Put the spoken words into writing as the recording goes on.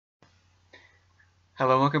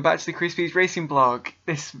Hello and welcome back to the CPRacing blog.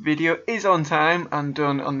 This video is on time and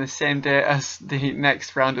done on the same day as the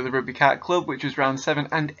next round of the Rugby Kart Club, which was round 7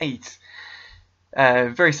 and 8.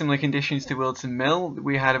 Very similar conditions to Milton Mill.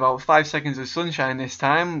 We had about 5 seconds of sunshine this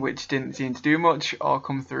time, which didn't seem to do much or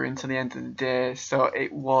come through until the end of the day, so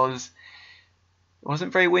it wasn't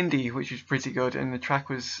very windy, which was pretty good, and the track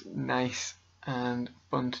was nice and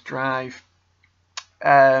fun to drive.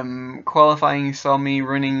 Qualifying saw me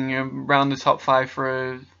running around the top 5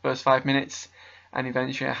 for the first 5 minutes, and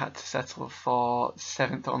eventually I had to settle for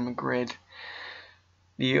 7th on the grid.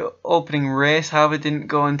 The opening race, however, didn't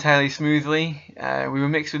go entirely smoothly. We were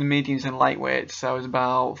mixed with the mediums and lightweights, so I was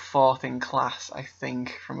about 4th in class, I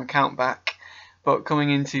think, from a count back. But coming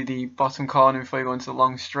into the bottom corner before you go into the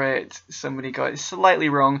long straight, somebody got it slightly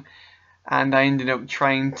wrong, and I ended up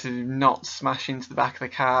trying to not smash into the back of the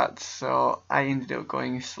kart, so I ended up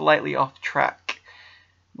going slightly off track,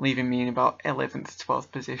 leaving me in about 11th to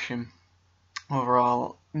 12th position.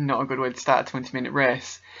 Overall, not a good way to start a 20-minute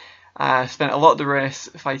race. I spent a lot of the race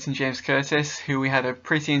fighting James Curtis, who we had a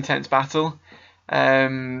pretty intense battle.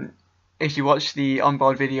 If you watch the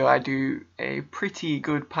onboard video, I do a pretty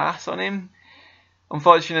good pass on him.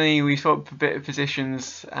 Unfortunately, we swapped a bit of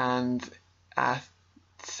positions and I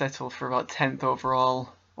settled for about 10th overall.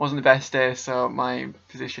 Wasn't the best day, so my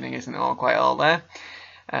positioning isn't quite all there.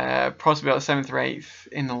 Possibly about 7th or 8th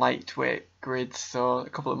in the lightweight grid, so a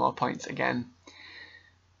couple of more points again.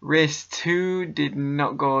 Race 2 did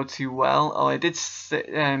not go too well. I did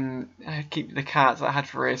keep the kart that I had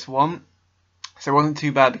for race 1, so it wasn't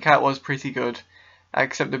too bad. The kart was pretty good,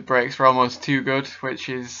 except the brakes were almost too good, which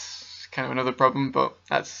is kind of another problem, but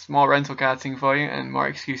that's more rental karting for you and more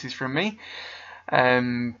excuses from me.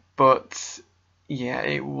 But yeah,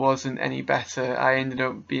 it wasn't any better. I ended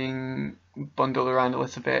up being bundled around a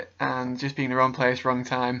little bit and just being the wrong place, wrong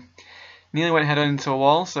time. Nearly went head on into a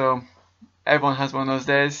wall, so everyone has one of those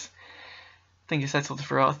days. I think I settled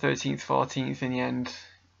for about 13th, 14th in the end.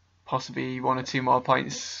 Possibly 1 or 2 more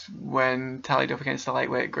points when tallied up against the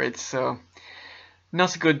lightweight grid, so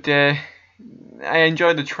not a good day. I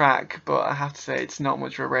enjoyed the track, but I have to say it's not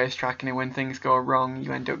much of a race track, and when things go wrong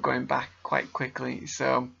you end up going back quite quickly,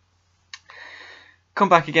 so come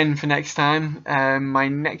back again for next time. My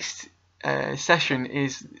next session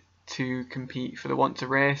is to compete for the Want to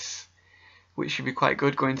Race, which should be quite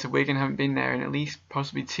good. Going to Wigan, haven't been there in at least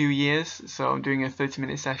possibly 2 years, so I'm doing a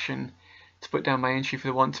 30-minute session to put down my entry for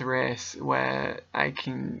the Want to Race, where I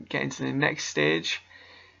can get into the next stage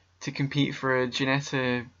to compete for a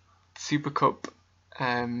Ginetta Super Cup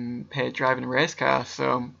paid driving a race car.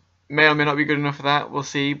 So may or may not be good enough for that, we'll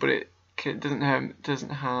see, but it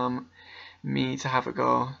doesn't harm me to have a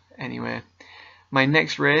go anyway. My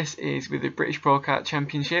next race is with the British Pro Kart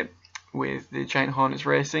Championship with the Giant Hornets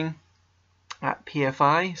Racing at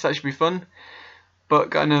PFI, so that should be fun, but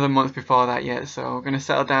got another month before that yet, so we're going to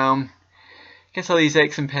settle down, get all these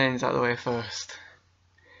aches and pains out of the way first.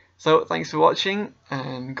 So thanks for watching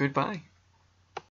and goodbye.